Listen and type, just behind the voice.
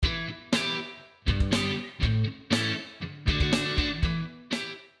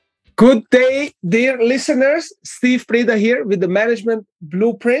Good day, dear listeners. Steve Prida here with the Management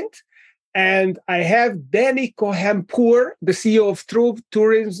Blueprint. And I have Danny Cohen-Poor, the CEO of Trove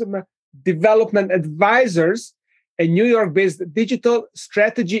Tourism Development Advisors, a New York-based digital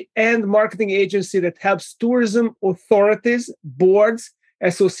strategy and marketing agency that helps tourism authorities, boards,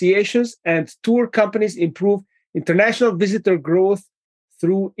 associations, and tour companies improve international visitor growth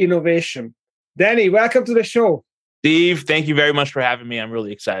through innovation. Danny, welcome to the show. Steve, thank you very much for having me. I'm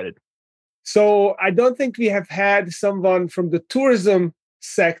really excited. So I don't think we have had someone from the tourism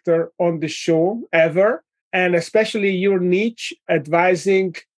sector on the show ever, and especially your niche,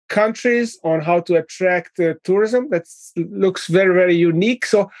 advising countries on how to attract tourism. That looks very, very unique.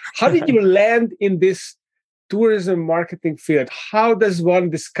 So how did you land in this tourism marketing field? How does one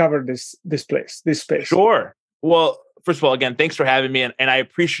discover this space? Sure. Well, first of all, again, thanks for having me. And I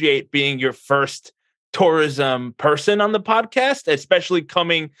appreciate being your first tourism person on the podcast, especially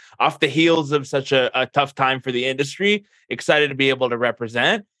coming off the heels of such a tough time for the industry. Excited to be able to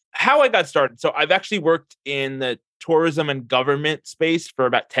represent. How I got started. So I've actually worked in the tourism and government space for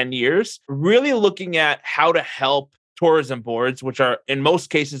about 10 years, really looking at how to help tourism boards, which are in most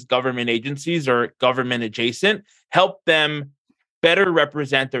cases government agencies or government adjacent, help them better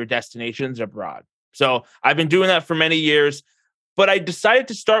represent their destinations abroad. So I've been doing that for many years. But I decided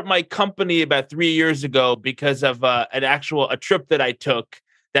to start my company about 3 years ago because of a trip that I took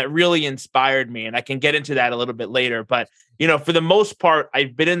that really inspired me. And I can get into that a little bit later. But, for the most part,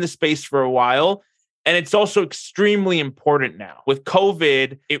 I've been in the space for a while. And it's also extremely important now. With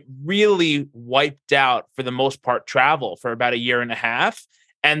COVID, it really wiped out, for the most part, travel for about a year and a half.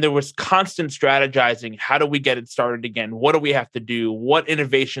 And there was constant strategizing. How do we get it started again? What do we have to do? What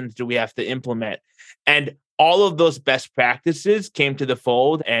innovations do we have to implement? And all of those best practices came to the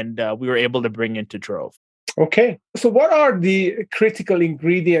fold, and we were able to bring into Trove. Okay. So what are the critical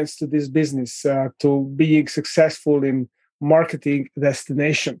ingredients to this business to being successful in marketing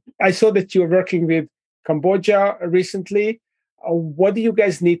destination? I saw that you're working with Cambodia recently. What do you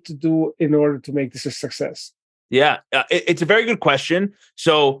guys need to do in order to make this a success? Yeah, it's a very good question.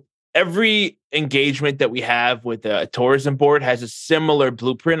 So every engagement that we have with a tourism board has a similar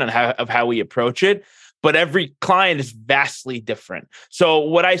blueprint on how we approach it. But every client is vastly different. So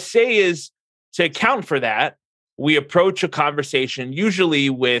what I say is, to account for that, we approach a conversation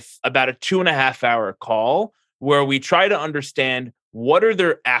usually with about a 2.5-hour call where we try to understand what are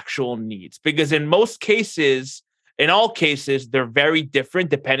their actual needs. Because in all cases, they're very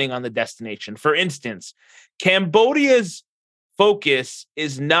different depending on the destination. For instance, Cambodia's focus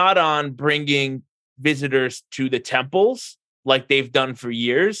is not on bringing visitors to the temples like they've done for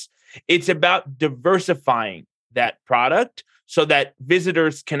years. It's about diversifying that product so that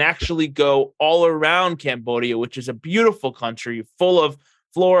visitors can actually go all around Cambodia, which is a beautiful country full of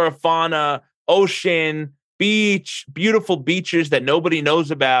flora, fauna, ocean, beach, beautiful beaches that nobody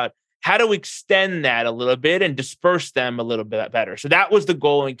knows about. How to extend that a little bit and disperse them a little bit better. So that was the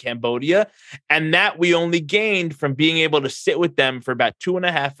goal in Cambodia. And that we only gained from being able to sit with them for about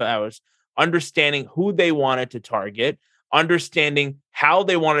 2.5 hours, understanding who they wanted to target, understanding how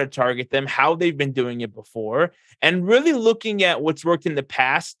they wanted to target them, how they've been doing it before, and really looking at what's worked in the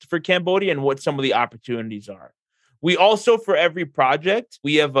past for Cambodia and what some of the opportunities are. We also, for every project,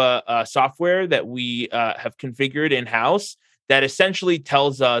 we have a software that we have configured in-house that essentially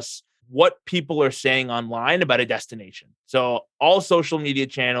tells us what people are saying online about a destination. So all social media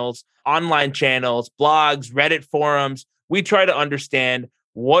channels, online channels, blogs, Reddit forums, we try to understand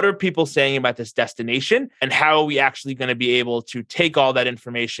what are people saying about this destination and how are we actually going to be able to take all that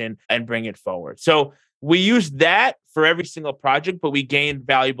information and bring it forward. So we use that for every single project, but we gain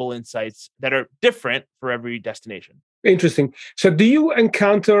valuable insights that are different for every destination. Interesting. So do you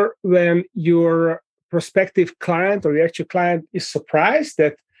encounter when your prospective client or your actual client is surprised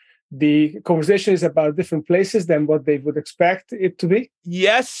that the conversation is about different places than what they would expect it to be?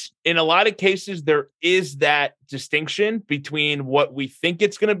 Yes. In a lot of cases, there is that distinction between what we think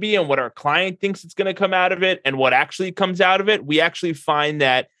it's going to be and what our client thinks it's going to come out of it and what actually comes out of it. We actually find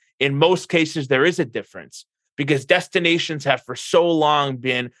that in most cases, there is a difference because destinations have for so long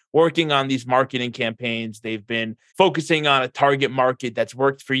been working on these marketing campaigns. They've been focusing on a target market that's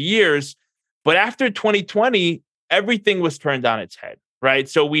worked for years. But after 2020, everything was turned on its head. Right.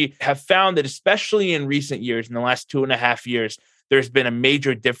 So we have found that especially in recent years, in the last 2.5 years, there's been a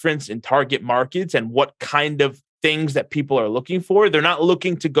major difference in target markets and what kind of things that people are looking for. They're not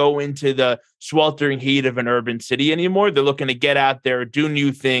looking to go into the sweltering heat of an urban city anymore. They're looking to get out there, do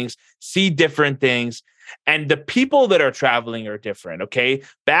new things, see different things. And the people that are traveling are different. Okay.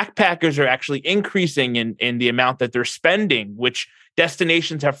 Backpackers are actually increasing in the amount that they're spending, which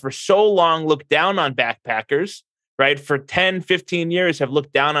destinations have for so long looked down on backpackers, right? For 10, 15 years have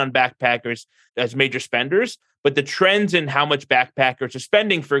looked down on backpackers as major spenders. But the trends in how much backpackers are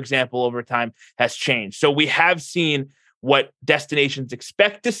spending, for example, over time has changed. So we have seen what destinations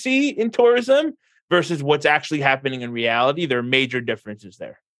expect to see in tourism versus what's actually happening in reality. There are major differences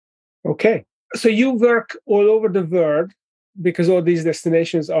there. Okay. So you work all over the world because all these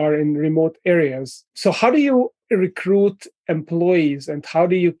destinations are in remote areas. So how do you recruit employees and how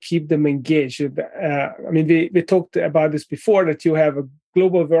do you keep them engaged? We talked about this before, that you have a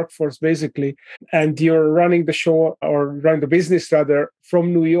global workforce basically, and you're running the show or run the business rather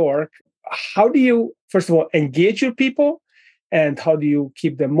from New York. How do you, first of all, engage your people? And how do you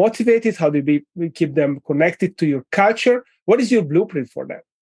keep them motivated? How do you keep them connected to your culture? What is your blueprint for that?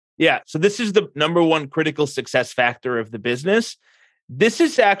 Yeah. So this is the number one critical success factor of the business. This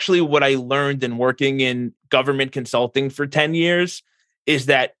is actually what I learned in working in government consulting for 10 years, is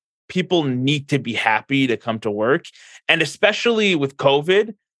that people need to be happy to come to work. And especially with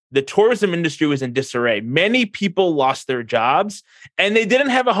COVID, the tourism industry was in disarray. Many people lost their jobs and they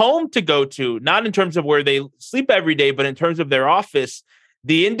didn't have a home to go to, not in terms of where they sleep every day, but in terms of their office.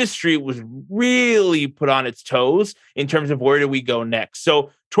 The industry was really put on its toes in terms of where do we go next.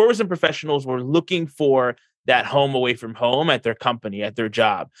 So tourism professionals were looking for that home away from home at their company, at their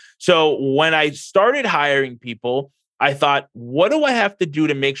job. So when I started hiring people, I thought, what do I have to do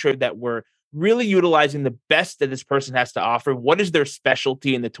to make sure that we're really utilizing the best that this person has to offer? What is their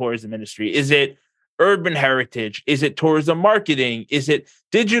specialty in the tourism industry? Is it urban heritage? Is it tourism marketing? Is it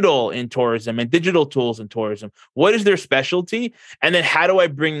digital in tourism and digital tools in tourism? What is their specialty? And then how do I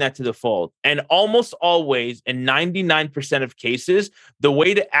bring that to the fold? And almost always, in 99% of cases, the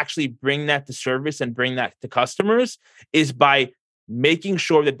way to actually bring that to service and bring that to customers is by making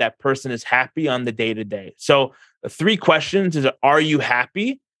sure that that person is happy on the day-to-day. So 3 questions is, are you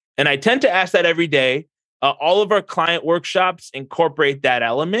happy? And I tend to ask that every day. All of our client workshops incorporate that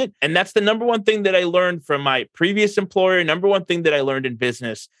element. And that's the number one thing that I learned from my previous employer. Number one thing that I learned in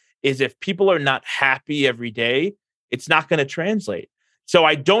business is if people are not happy every day, it's not going to translate. So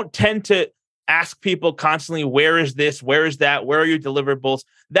I don't tend to ask people constantly, where is this? Where is that? Where are your deliverables?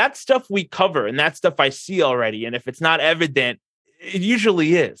 That stuff we cover and that stuff I see already. And if it's not evident, it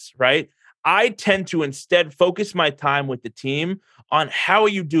usually is, right? I tend to instead focus my time with the team on how are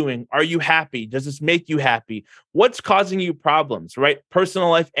you doing? Are you happy? Does this make you happy? What's causing you problems, right? Personal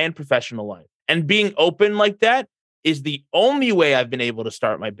life and professional life. And being open like that is the only way I've been able to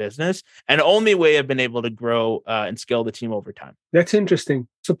start my business and only way I've been able to grow and scale the team over time. That's interesting.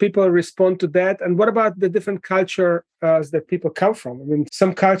 So people respond to that. And what about the different cultures that people come from? I mean,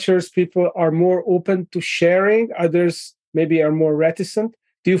 some cultures, people are more open to sharing. Others maybe are more reticent.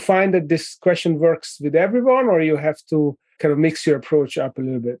 Do you find that this question works with everyone, or you have to kind of mix your approach up a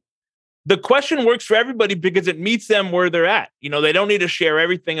little bit? The question works for everybody because it meets them where they're at. You know, they don't need to share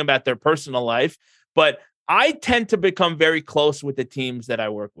everything about their personal life, but I tend to become very close with the teams that I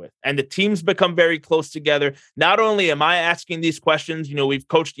work with, and the teams become very close together. Not only am I asking these questions, you know, we've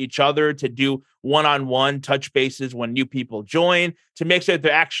coached each other to do one-on-one touch bases when new people join to make sure that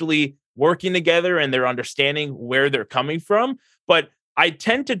they're actually working together and they're understanding where they're coming from. But I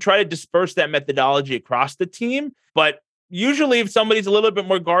tend to try to disperse that methodology across the team. But usually if somebody's a little bit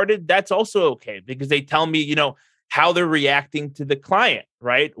more guarded, that's also okay because they tell me, you know, how they're reacting to the client,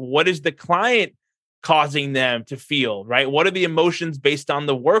 right? What is the client causing them to feel, right? What are the emotions based on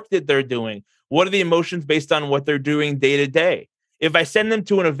the work that they're doing? What are the emotions based on what they're doing day to day? If I send them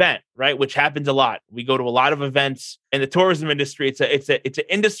to an event, right, which happens a lot, we go to a lot of events in the tourism industry. It's an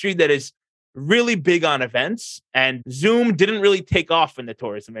industry that is really big on events, and Zoom didn't really take off in the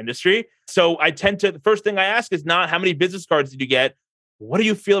tourism industry. So I tend to, the first thing I ask is not how many business cards did you get? What do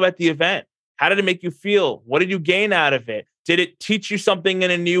you feel about the event? How did it make you feel? What did you gain out of it? Did it teach you something in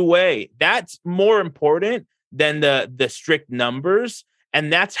a new way? That's more important than the strict numbers.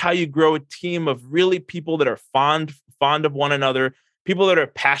 And that's how you grow a team of really people that are fond of one another, people that are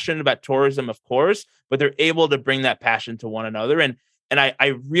passionate about tourism, of course, but they're able to bring that passion to one another. And I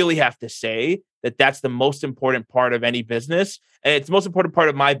really have to say that that's the most important part of any business. And it's the most important part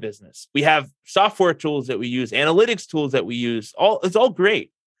of my business. We have software tools that we use, analytics tools that we use. It's all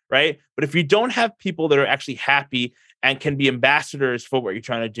great, right? But if you don't have people that are actually happy and can be ambassadors for what you're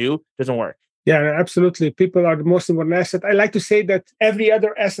trying to do, it doesn't work. Yeah, absolutely. People are the most important asset. I like to say that every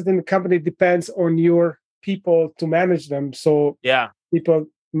other asset in the company depends on your people to manage them. So yeah, people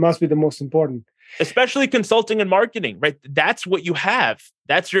must be the most important. Especially consulting and marketing, right? That's what you have.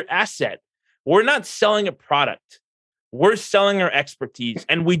 That's your asset. We're not selling a product. We're selling our expertise,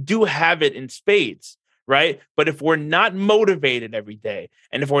 and we do have it in spades, right? But if we're not motivated every day,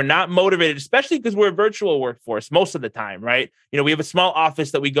 and if we're not motivated, especially because we're a virtual workforce most of the time, right? We have a small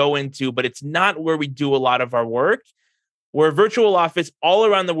office that we go into, but it's not where we do a lot of our work. We're a virtual office all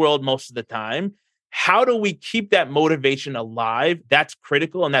around the world most of the time. How do we keep that motivation alive? That's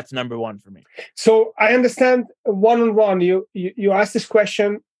critical, and that's number one for me. So I understand one-on-one, you ask this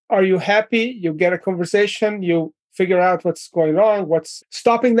question, are you happy? You get a conversation, you figure out what's going on, what's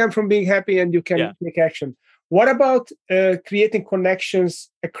stopping them from being happy, and you can take action. What about creating connections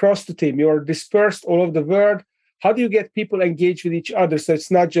across the team? You're dispersed all over the world. How do you get people engaged with each other so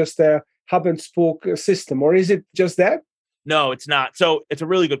it's not just a hub and spoke system, or is it just that? No, it's not. So it's a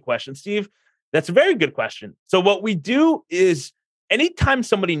really good question, Steve. That's a very good question. So what we do is anytime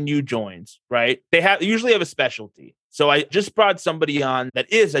somebody new joins, right, they usually have a specialty. So I just brought somebody on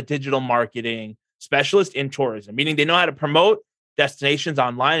that is a digital marketing specialist in tourism, meaning they know how to promote destinations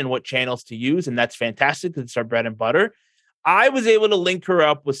online and what channels to use. And that's fantastic because it's our bread and butter. I was able to link her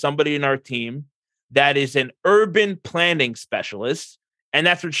up with somebody in our team that is an urban planning specialist. And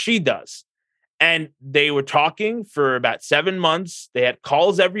that's what she does. And they were talking for about 7 months. They had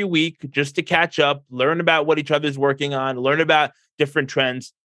calls every week just to catch up, learn about what each other's working on, learn about different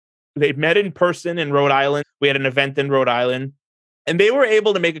trends. They met in person in Rhode Island. We had an event in Rhode Island, and they were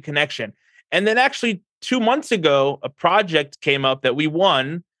able to make a connection. And then actually 2 months ago, a project came up that we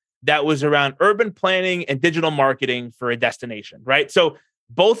won that was around urban planning and digital marketing for a destination, right? So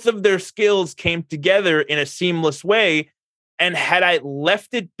both of their skills came together in a seamless way. And had I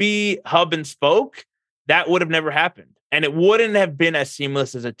left it be hub and spoke, that would have never happened. And it wouldn't have been as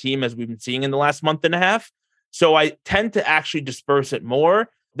seamless as a team as we've been seeing in the last month and a half. So I tend to actually disperse it more.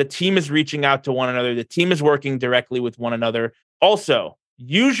 The team is reaching out to one another. The team is working directly with one another. Also,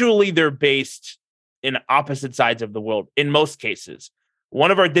 usually they're based in opposite sides of the world in most cases.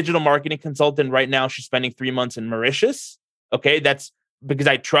 One of our digital marketing consultant right now, she's spending 3 months in Mauritius. Okay, that's because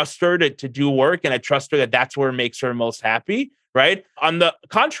I trust her to do work, and I trust her that that's where it makes her most happy, right? On the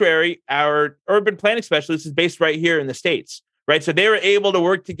contrary, our urban planning specialist is based right here in the States, right? So they were able to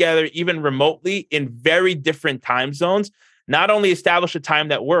work together even remotely in very different time zones, not only establish a time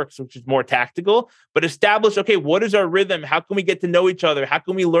that works, which is more tactical, but establish, okay, what is our rhythm? How can we get to know each other? How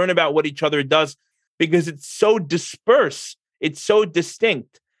can we learn about what each other does? Because it's so dispersed, it's so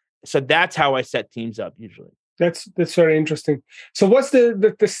distinct. So that's how I set teams up usually. That's very interesting. So what's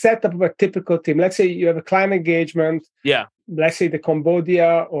the setup of a typical team? Let's say you have a client engagement. Yeah. Let's say the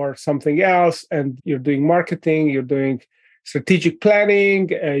Cambodia or something else, and you're doing marketing, you're doing strategic planning,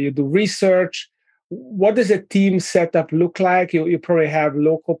 you do research. What does a team setup look like? You probably have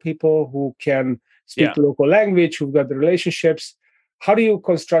local people who can speak the local language, who've got the relationships. How do you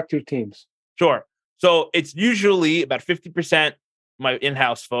construct your teams? Sure. So it's usually about 50% my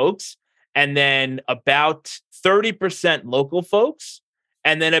in-house folks, and then about 30% local folks,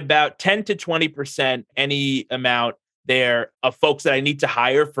 and then about 10 to 20% any amount there of folks that I need to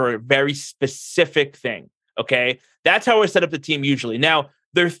hire for a very specific thing. Okay. That's how I set up the team usually. Now,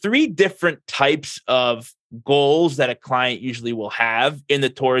 there are 3 different types of goals that a client usually will have in the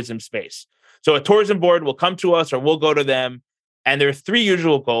tourism space. So a tourism board will come to us or we'll go to them, and there are 3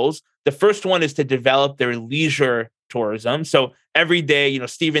 usual goals. The first one is to develop their leisure tourism. So every day,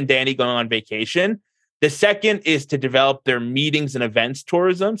 Steve and Danny going on vacation. The second is to develop their meetings and events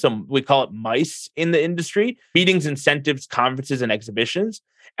tourism. So we call it MICE in the industry, meetings, incentives, conferences, and exhibitions.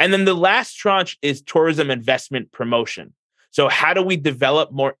 And then the last tranche is tourism investment promotion. So how do we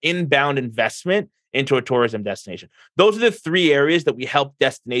develop more inbound investment into a tourism destination? Those are the 3 areas that we help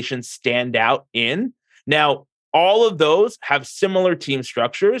destinations stand out in. Now, all of those have similar team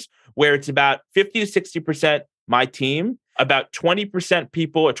structures where it's about 50 to 60% my team, about 20%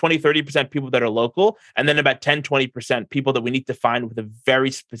 people or 20, 30% people that are local, and then about 10, 20% people that we need to find with a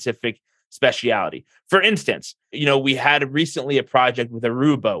very specific speciality. For instance, we had recently a project with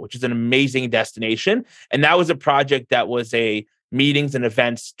Aruba, which is an amazing destination. And that was a project that was a meetings and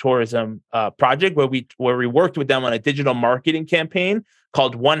events tourism project where we worked with them on a digital marketing campaign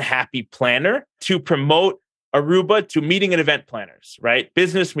called One Happy Planner to promote Aruba to meeting and event planners, right?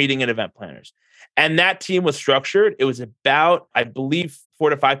 Business meeting and event planners. And that team was structured. It was about, I believe,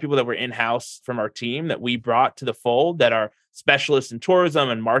 4 to 5 people that were in-house from our team that we brought to the fold that are specialists in tourism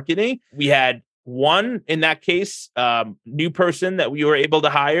and marketing. We had one, in that case, new person that we were able to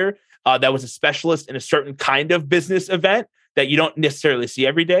hire that was a specialist in a certain kind of business event that you don't necessarily see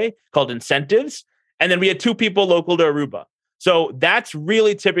every day called incentives. And then we had 2 people local to Aruba. So that's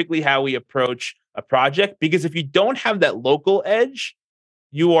really typically how we approach a project, because if you don't have that local edge,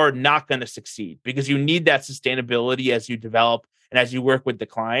 you are not going to succeed because you need that sustainability as you develop and as you work with the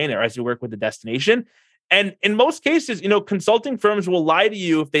client or as you work with the destination. And in most cases, consulting firms will lie to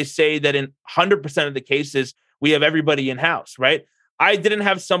you if they say that in 100% of the cases, we have everybody in-house, right? I didn't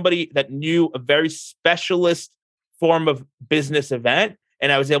have somebody that knew a very specialist form of business event,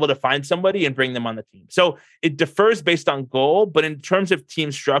 and I was able to find somebody and bring them on the team. So it differs based on goal, but in terms of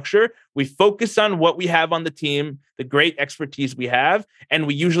team structure, we focus on what we have on the team, the great expertise we have, and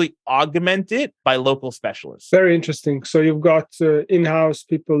we usually augment it by local specialists. Very interesting. So you've got in-house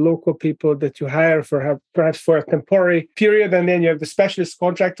people, local people that you hire perhaps for a temporary period, and then you have the specialist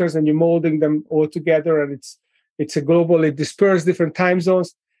contractors, and you're molding them all together, and it's a globally dispersed different time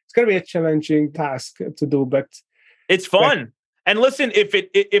zones. It's going to be a challenging task to do, but it's fun. And listen,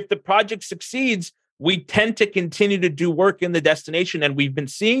 if the project succeeds, we tend to continue to do work in the destination, and we've been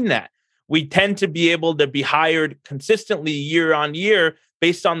seeing that. We tend to be able to be hired consistently year on year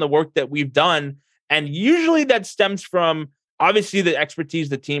based on the work that we've done. And usually that stems from obviously the expertise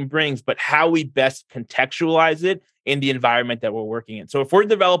the team brings, but how we best contextualize it in the environment that we're working in. So if we're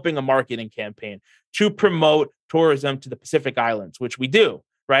developing a marketing campaign to promote tourism to the Pacific Islands, which we do,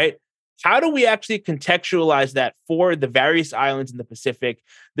 right? How do we actually contextualize that for the various islands in the Pacific,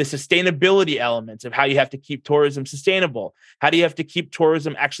 the sustainability elements of how you have to keep tourism sustainable? How do you have to keep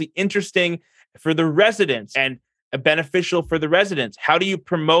tourism actually interesting for the residents and beneficial for the residents? How do you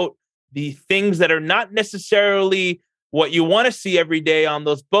promote the things that are not necessarily what you want to see every day on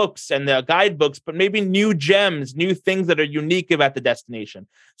those books and the guidebooks, but maybe new gems, new things that are unique about the destination?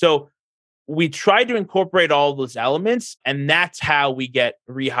 So we try to incorporate all those elements, and that's how we get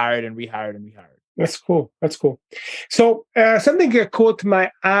rehired and rehired and rehired. That's cool. So something caught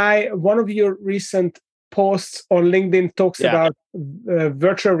my eye. One of your recent posts on LinkedIn talks about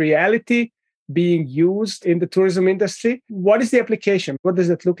virtual reality being used in the tourism industry. What is the application? What does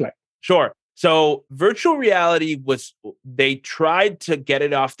it look like? Sure. So virtual reality they tried to get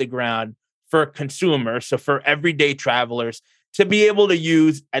it off the ground for consumers, so for everyday travelers, to be able to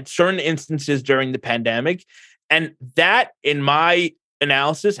use at certain instances during the pandemic. And that, in my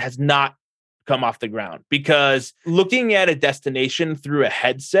analysis, has not come off the ground, because looking at a destination through a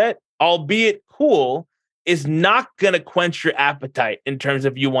headset, albeit cool, is not going to quench your appetite in terms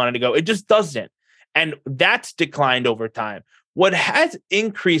of you wanting to go. It just doesn't. And that's declined over time. What has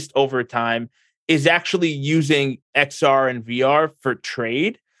increased over time is actually using XR and VR for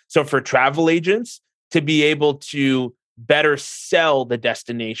trade. So for travel agents to be able to better sell the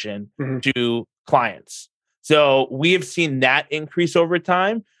destination to clients. So we have seen that increase over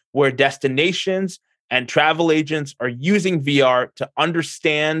time, where destinations and travel agents are using VR to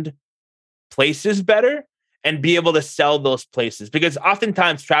understand places better and be able to sell those places. Because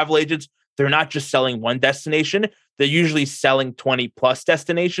oftentimes travel agents, they're not just selling one destination. They're usually selling 20 plus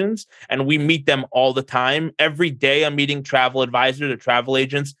destinations. And we meet them all the time. Every day I'm meeting travel advisors or travel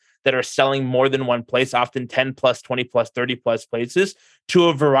agents that are selling more than one place, often 10 plus, 20 plus, 30 plus places to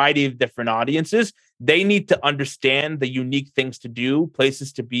a variety of different audiences. They need to understand the unique things to do,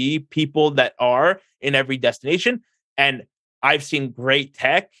 places to be, people that are in every destination. And I've seen great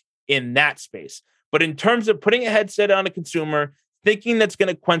tech in that space. But in terms of putting a headset on a consumer, thinking that's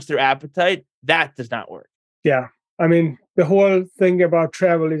going to quench their appetite, that does not work. Yeah. I mean, the whole thing about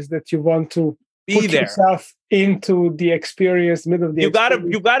travel is that you want to put yourself into the experience, middle of the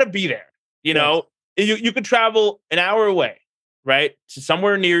experience. You gotta be there. You know, you could travel an hour away, right? To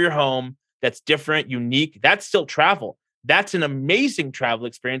somewhere near your home that's different, unique. That's still travel. That's an amazing travel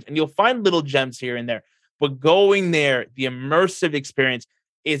experience. And you'll find little gems here and there. But going there, the immersive experience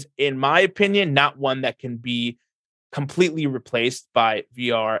is, in my opinion, not one that can be completely replaced by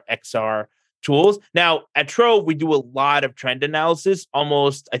VR, XR tools. Now, at Trove, we do a lot of trend analysis.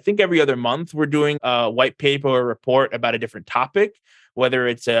 Almost, I think every other month, we're doing a white paper or report about a different topic, whether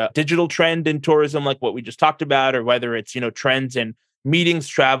it's a digital trend in tourism, like what we just talked about, or whether it's, trends in meetings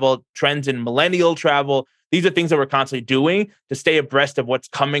travel, trends in millennial travel. These are things that we're constantly doing to stay abreast of what's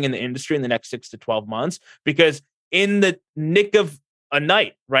coming in the industry in the next 6 to 12 months, because in the nick of a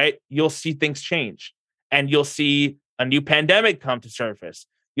night, right, you'll see things change, and you'll see a new pandemic come to surface.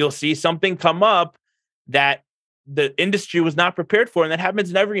 You'll see something come up that the industry was not prepared for. And that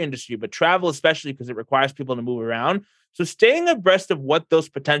happens in every industry, but travel especially, because it requires people to move around. So staying abreast of what those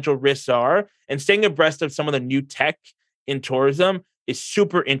potential risks are and staying abreast of some of the new tech in tourism is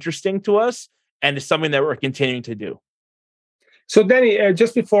super interesting to us, and is something that we're continuing to do. So Danny,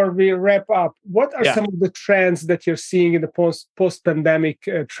 just before we wrap up, what are some of the trends that you're seeing in the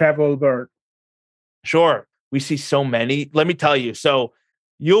post-pandemic travel world? Sure. We see so many. Let me tell you. So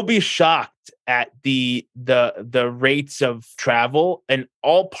you'll be shocked looked at the rates of travel in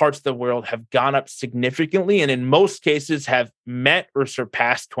all parts of the world have gone up significantly, and in most cases have met or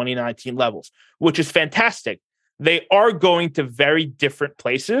surpassed 2019 levels, which is fantastic. They are going to very different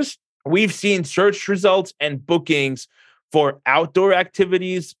places. We've seen search results and bookings for outdoor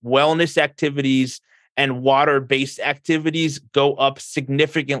activities, wellness activities, and water-based activities go up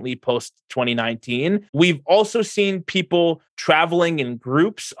significantly post 2019. We've also seen people traveling in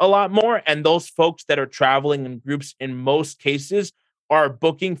groups a lot more, and those folks that are traveling in groups in most cases are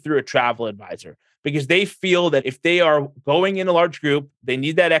booking through a travel advisor because they feel that if they are going in a large group, they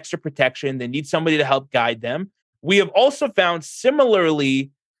need that extra protection, they need somebody to help guide them. We have also found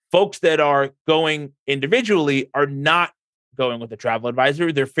similarly, folks that are going individually are not going with a travel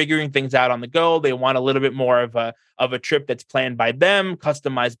advisor. They're figuring things out on the go. They want a little bit more of a trip that's planned by them,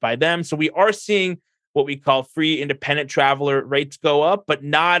 customized by them. So we are seeing what we call free independent traveler rates go up, but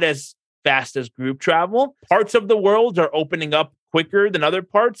not as fast as group travel. Parts of the world are opening up quicker than other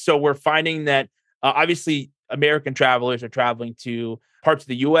parts. So we're finding that obviously American travelers are traveling to parts of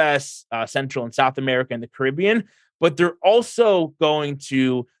the US, Central and South America, and the Caribbean, but they're also going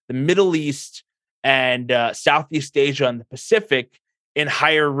to the Middle East and Southeast Asia and the Pacific in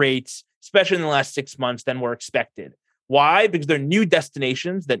higher rates, especially in the last 6 months than were expected. Why? Because they're new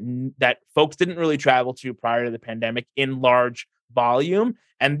destinations that folks didn't really travel to prior to the pandemic in large volume.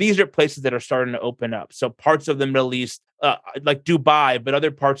 And these are places that are starting to open up. So parts of the Middle East, like Dubai, but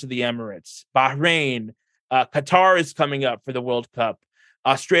other parts of the Emirates, Bahrain, Qatar is coming up for the World Cup.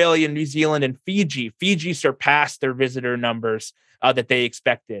 Australia, New Zealand, and Fiji. Fiji surpassed their visitor numbers that they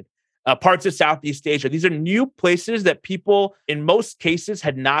expected. Parts of Southeast Asia. These are new places that people, in most cases,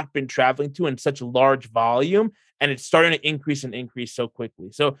 had not been traveling to in such large volume, and it's starting to increase so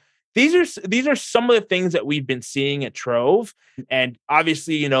quickly. So these are some of the things that we've been seeing at Trove, and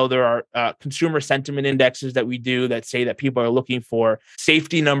obviously, there are consumer sentiment indexes that we do that say that people are looking for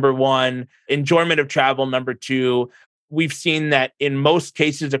safety, number one, enjoyment of travel, number two. We've seen that in most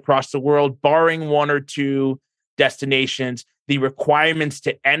cases across the world, barring one or two destinations, the requirements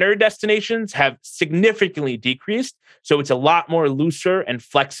to enter destinations have significantly decreased. So it's a lot more looser and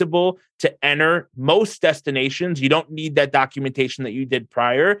flexible to enter most destinations. You don't need that documentation that you did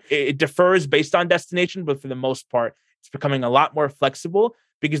prior. It differs based on destination, but for the most part, it's becoming a lot more flexible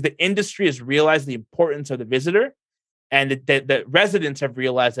because the industry has realized the importance of the visitor, and the residents have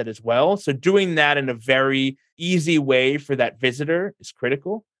realized that as well. So doing that in a very easy way for that visitor is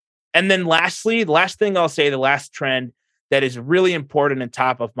critical. And then lastly, the last thing I'll say, the last trend that is really important and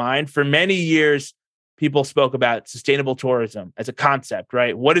top of mind. For many years, people spoke about sustainable tourism as a concept,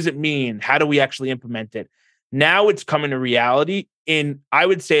 right? What does it mean? How do we actually implement it? Now it's coming to reality. In, I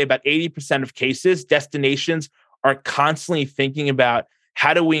would say, about 80% of cases, destinations are constantly thinking about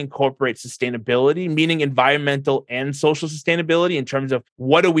how do we incorporate sustainability, meaning environmental and social sustainability in terms of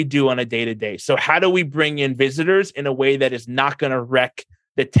what do we do on a day-to-day? So how do we bring in visitors in a way that is not going to wreck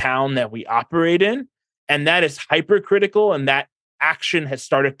the town that we operate in? And that is hypercritical, and that action has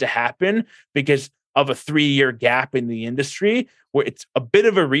started to happen because of a 3-year gap in the industry where it's a bit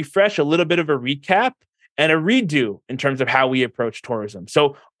of a refresh, a little bit of a recap, and a redo in terms of how we approach tourism.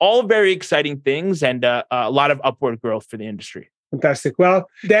 So all very exciting things and a lot of upward growth for the industry. Fantastic. Well,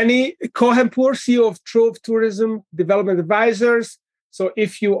 Danny Cohen-Poor, CEO of Trove Tourism Development Advisors. So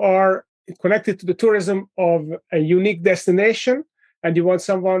if you are connected to the tourism of a unique destination, and you want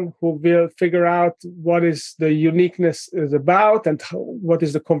someone who will figure out what is the uniqueness is about and what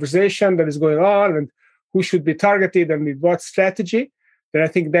is the conversation that is going on and who should be targeted and with what strategy, then I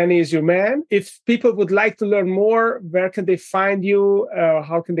think Danny is your man. If people would like to learn more, where can they find you?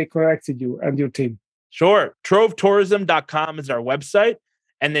 How can they connect with you and your team? Sure. TroveTourism.com is our website.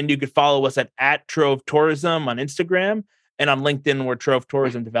 And then you could follow us at Trove Tourism on Instagram, and on LinkedIn, we're Trove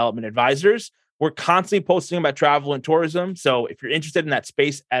Tourism Development Advisors. We're constantly posting about travel and tourism. So if you're interested in that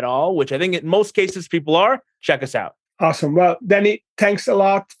space at all, which I think in most cases people are, check us out. Awesome. Well, Danny, thanks a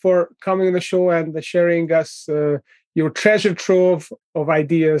lot for coming on the show and sharing us your treasure trove of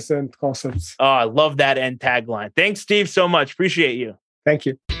ideas and concepts. Oh, I love that end tagline. Thanks, Steve, so much. Appreciate you. Thank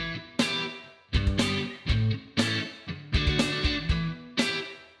you.